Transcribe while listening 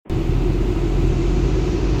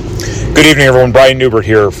Good evening, everyone. Brian Neubert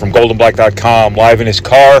here from goldenblack.com, live in his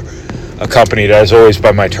car, accompanied, as always,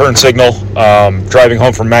 by my turn signal. Driving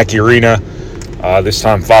home from Mackey Arena, this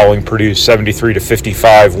time following Purdue's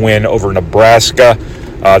 73-55 win over Nebraska.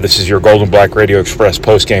 This is your Golden Black Radio Express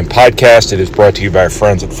postgame podcast. It is brought to you by our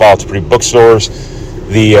friends at Follett Purdue Bookstores,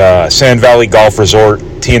 the Sand Valley Golf Resort,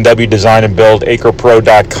 T&W Design and Build,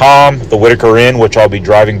 AcrePro.com, the Whitaker Inn, which I'll be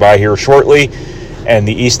driving by here shortly, and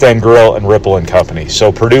the East End Grill and Ripple and Company.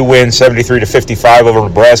 So Purdue wins 73-55 over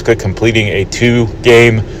Nebraska, completing a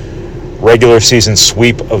two-game regular season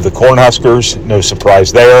sweep of the Cornhuskers. No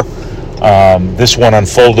surprise there. This one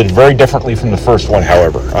unfolded very differently from the first one,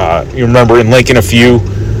 however. You remember in Lincoln a few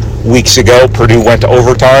weeks ago, Purdue went to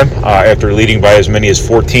overtime after leading by as many as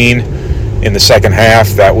 14 in the second half.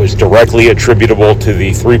 That was directly attributable to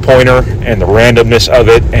the three-pointer and the randomness of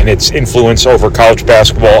it and its influence over college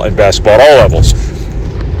basketball and basketball at all levels.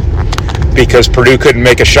 Because Purdue couldn't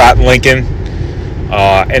make a shot in Lincoln,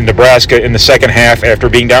 and Nebraska in the second half, after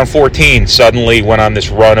being down 14, suddenly went on this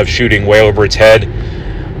run of shooting way over its head,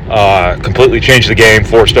 completely changed the game,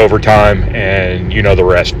 forced overtime, and you know the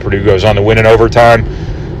rest. Purdue goes on to win in overtime.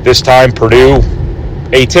 This time, Purdue,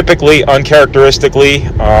 atypically, uncharacteristically,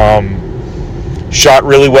 shot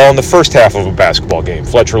really well in the first half of a basketball game.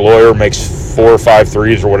 Fletcher Lawyer makes 4 or 5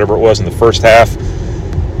 threes or whatever it was in the first half,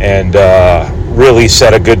 and really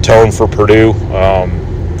set a good tone for Purdue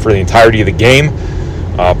for the entirety of the game.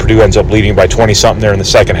 Purdue ends up leading by 20-something there in the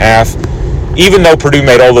second half. Even though Purdue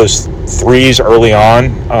made all those threes early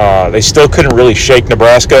on, they still couldn't really shake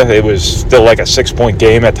Nebraska. It was still like a 6-point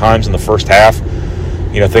game at times in the first half,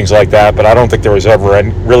 things like that. But I don't think there was ever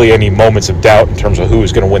really any moments of doubt in terms of who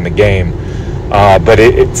was going to win the game. But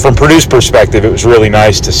from Purdue's perspective, it was really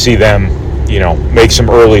nice to see them, make some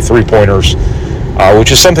early three-pointers,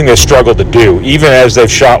 which is something they struggled to do. Even as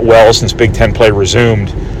they've shot well since Big Ten play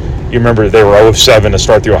resumed, you remember they were 0-7 to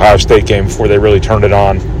start the Ohio State game before they really turned it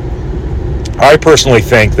on. I personally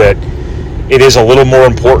think that it is a little more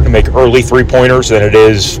important to make early three-pointers than it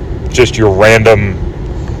is just your random,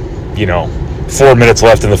 4 minutes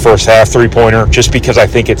left in the first half three-pointer, just because I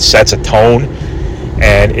think it sets a tone.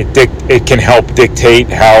 And it can help dictate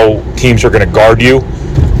how teams are going to guard you.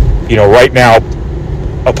 Right now,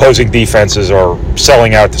 opposing defenses are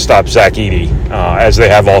selling out to stop Zach Edey, as they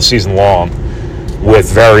have all season long,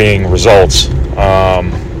 with varying results.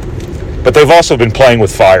 But they've also been playing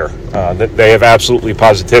with fire. That they have absolutely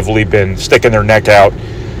positively been sticking their neck out,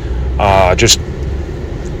 just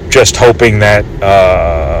hoping that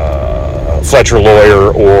Fletcher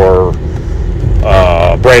Lawyer or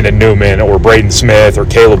Brandon Newman or Braden Smith or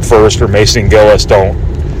Caleb First or Mason Gillis don't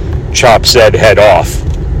chop said head off.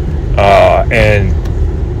 And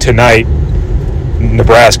tonight,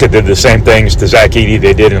 Nebraska did the same things to Zach Edey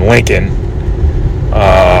they did in Lincoln.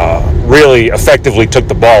 Really effectively took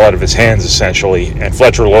the ball out of his hands, essentially, and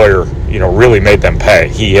Fletcher Lawyer, really made them pay.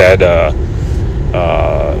 He had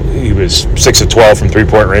he was 6 of 12 from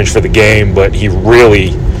three-point range for the game, but he really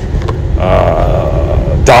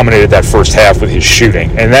dominated that first half with his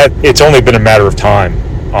shooting, and that it's only been a matter of time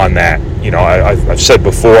on that. I've said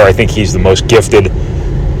before, I think he's the most gifted,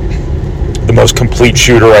 the most complete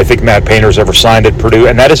shooter I think Matt Painter's ever signed at Purdue,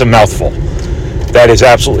 and that is a mouthful. That is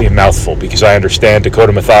absolutely a mouthful, because I understand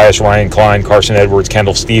Dakota Mathias, Ryan Klein, Carson Edwards,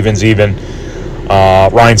 Kendall Stevens even,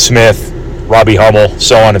 Ryan Smith, Robbie Hummel,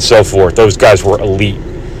 so on and so forth. Those guys were elite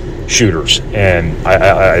shooters, and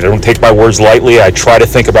I don't take my words lightly. I try to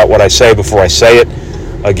think about what I say before I say it.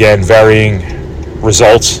 Again, varying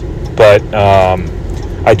results, but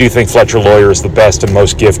I do think Fletcher Lawyer is the best and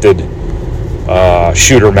most gifted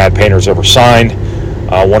shooter Matt Painter's ever signed.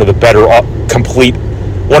 One of the better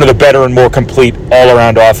and more complete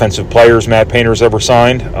all-around offensive players Matt Painter's ever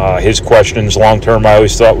signed. His questions long-term I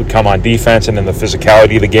always thought would come on defense and in the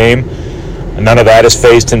physicality of the game. None of that has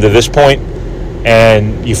phased him to this point.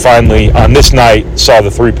 And you finally, on this night, saw the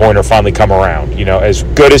three-pointer finally come around. As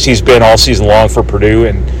good as he's been all season long for Purdue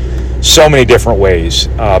in so many different ways,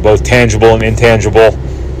 both tangible and intangible.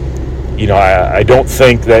 I don't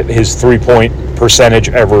think that his three-point percentage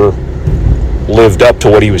ever lived up to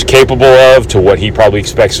what he was capable of, to what he probably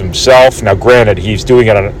expects himself. Now, granted, he's doing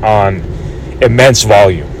it on immense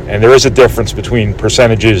volume, and there is a difference between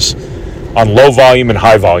percentages on low volume and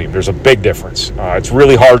high volume. There's a big difference. It's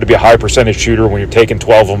really hard to be a high percentage shooter when you're taking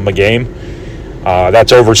 12 of them a game.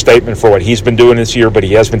 That's overstatement for what he's been doing this year, but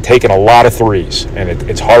he has been taking a lot of threes, and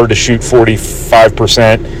it's hard to shoot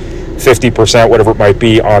 45%, 50%, whatever it might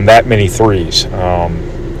be, on that many threes.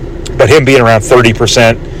 But him being around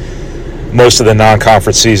 30% most of the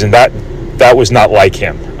non-conference season, that was not like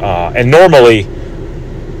him. And normally,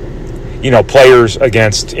 players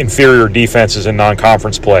against inferior defenses in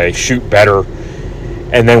non-conference play shoot better.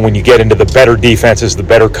 And then when you get into the better defenses, the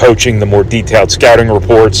better coaching, the more detailed scouting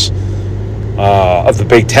reports of the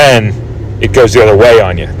Big Ten, it goes the other way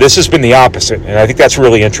on you. This has been the opposite, and I think that's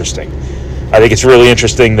really interesting. I think it's really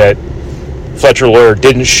interesting that Fletcher Loyer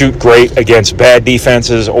didn't shoot great against bad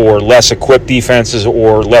defenses or less equipped defenses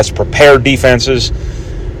or less prepared defenses.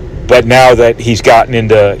 But now that he's gotten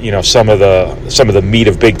into some of the meat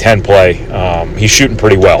of Big Ten play, he's shooting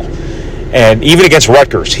pretty well. And even against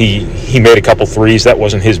Rutgers, he made a couple threes. That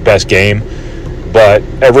wasn't his best game, but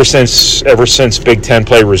ever since Big Ten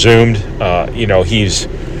play resumed, he's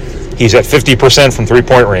at 50% from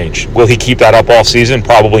 3-point range. Will he keep that up all season?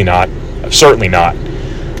 Probably not. Certainly not.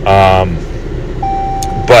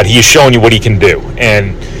 But he's showing you what he can do,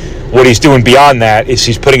 and what he's doing beyond that is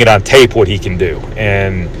he's putting it on tape what he can do.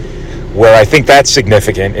 And where I think that's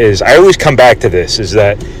significant is I always come back to this: is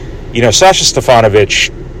that Sasha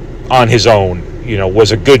Stefanovic on his own,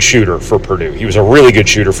 was a good shooter for Purdue. He was a really good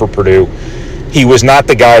shooter for Purdue. He was not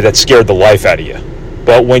the guy that scared the life out of you.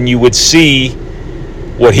 But when you would see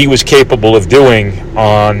what he was capable of doing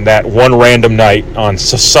on that one random night on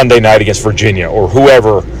Sunday night against Virginia or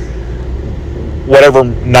whatever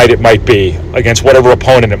night it might be, against whatever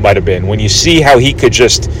opponent it might have been, when you see how he could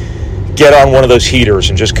just get on one of those heaters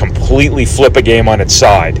and just completely flip a game on its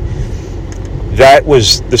side, that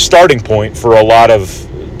was the starting point for a lot of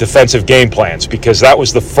defensive game plans, because that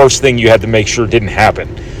was the first thing you had to make sure didn't happen,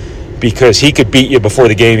 because he could beat you before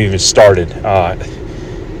the game even started,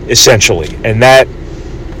 essentially. And that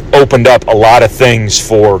opened up a lot of things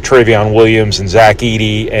for Travion Williams and Zach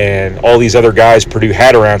Edey and all these other guys Purdue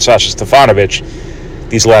had around Sasha Stefanovic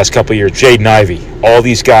these last couple of years, Jaden Ivey, all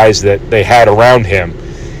these guys that they had around him.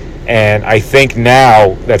 And I think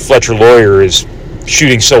now that Fletcher Loyer is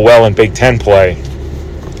shooting so well in Big Ten play,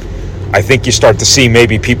 I think you start to see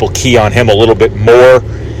maybe people key on him a little bit more,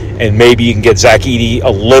 and maybe you can get Zach Edey a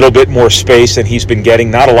little bit more space than he's been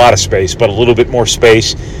getting. Not a lot of space, but a little bit more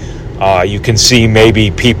space. You can see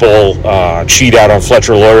maybe people cheat out on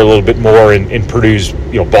Fletcher Loyer a little bit more in Purdue's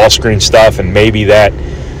ball screen stuff, and maybe that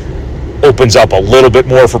opens up a little bit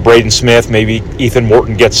more for Braden Smith. Maybe Ethan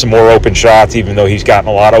Morton gets some more open shots, even though he's gotten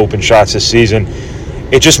a lot of open shots this season.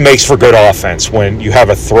 It just makes for good offense when you have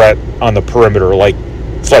a threat on the perimeter like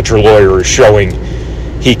Fletcher Loyer is showing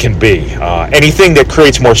he can be. Anything that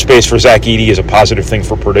creates more space for Zach Edey is a positive thing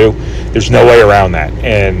for Purdue. There's no way around that.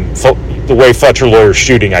 And the way Fletcher Loyer's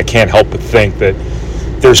shooting, I can't help but think that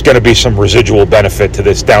there's going to be some residual benefit to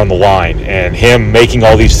this down the line. And him making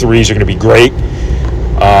all these threes are going to be great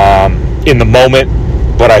in the moment,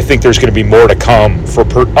 but I think there's going to be more to come for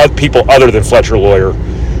people other than Fletcher Loyer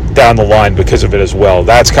down the line because of it as well.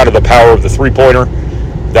 That's kind of the power of the three-pointer.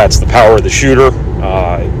 That's the power of the shooter.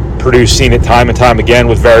 Purdue's seen it time and time again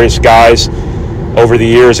with various guys over the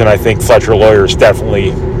years, and I think Fletcher Loyer is definitely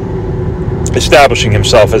establishing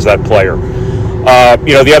himself as that player.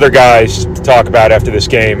 The other guys to talk about after this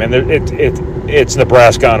game, and it's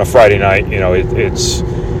Nebraska on a Friday night.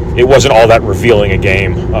 It wasn't all that revealing a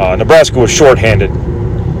game. Nebraska was shorthanded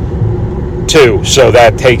too, so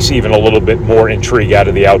that takes even a little bit more intrigue out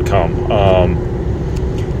of the outcome.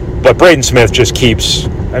 But Braden Smith just keeps.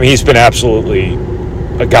 He's been absolutely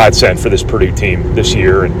a godsend for this Purdue team this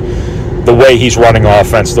year, and the way he's running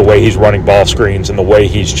offense, the way he's running ball screens, and the way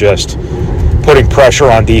he's just putting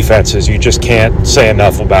pressure on defenses, you just can't say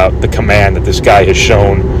enough about the command that this guy has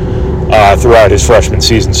shown throughout his freshman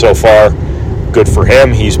season so far. Good for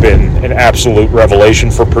him. He's been an absolute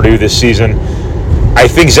revelation for Purdue this season. I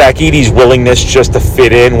think Zach Edey's willingness just to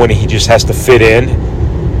fit in when he just has to fit in,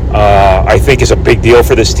 I think is a big deal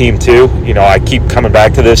for this team too. I keep coming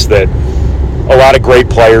back to this, that a lot of great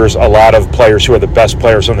players, a lot of players who are the best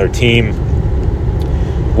players on their team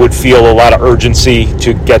would feel a lot of urgency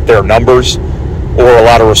to get their numbers, or a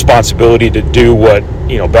lot of responsibility to do what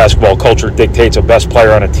basketball culture dictates a best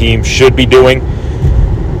player on a team should be doing.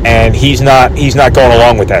 And he's not going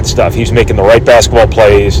along with that stuff. He's making the right basketball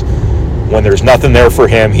plays. When there's nothing there for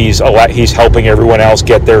him, he's helping everyone else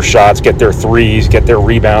get their shots, get their threes, get their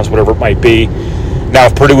rebounds, whatever it might be. Now,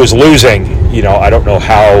 if Purdue was losing, I don't know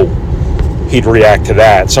how he'd react to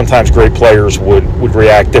that. Sometimes great players would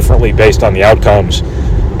react differently based on the outcomes.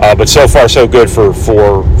 But so far, so good for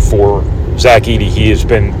Zach Edey. He has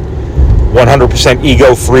been 100%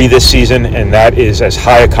 ego-free this season, and that is as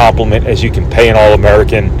high a compliment as you can pay an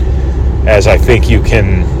All-American as I think you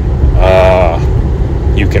can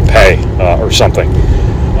pay or something.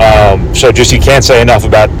 So just you can't say enough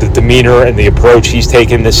about the demeanor and the approach he's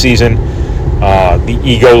taken this season, the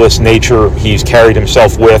egoless nature he's carried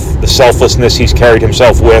himself with, the selflessness he's carried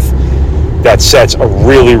himself with. that sets a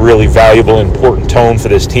really, really valuable, important tone for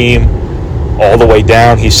this team all the way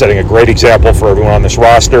down. He's setting a great example for everyone on this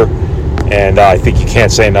roster, and I think you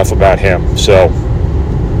can't say enough about him. So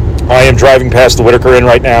I am driving past the Whitaker Inn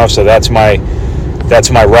right now, so that's my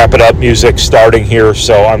wrap it up music starting here,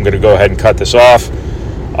 so I'm going to go ahead and cut this off.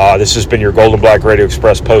 This has been your Gold and Black Radio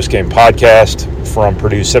Express postgame podcast from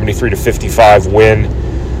Purdue's 73-55 win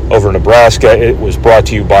over Nebraska. It was brought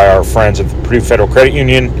to you by our friends at the Purdue Federal Credit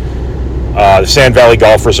Union, the Sand Valley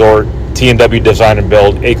Golf Resort, T&W Design and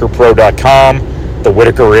Build, acrepro.com, the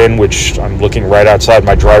Whitaker Inn, which I'm looking right outside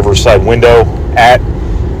my driver's side window at,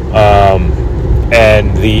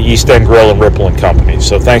 and the East End Grill and Ripple and Company.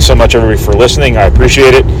 So thanks so much, everybody, for listening. I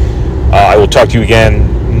appreciate it. I will talk to you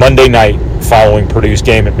again Monday night following Purdue's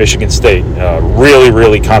game at Michigan State. Really,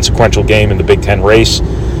 really consequential game in the Big Ten race,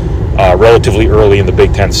 relatively early in the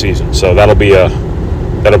Big Ten season. So that'll be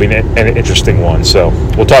an interesting one. So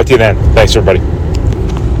we'll talk to you then. Thanks, everybody.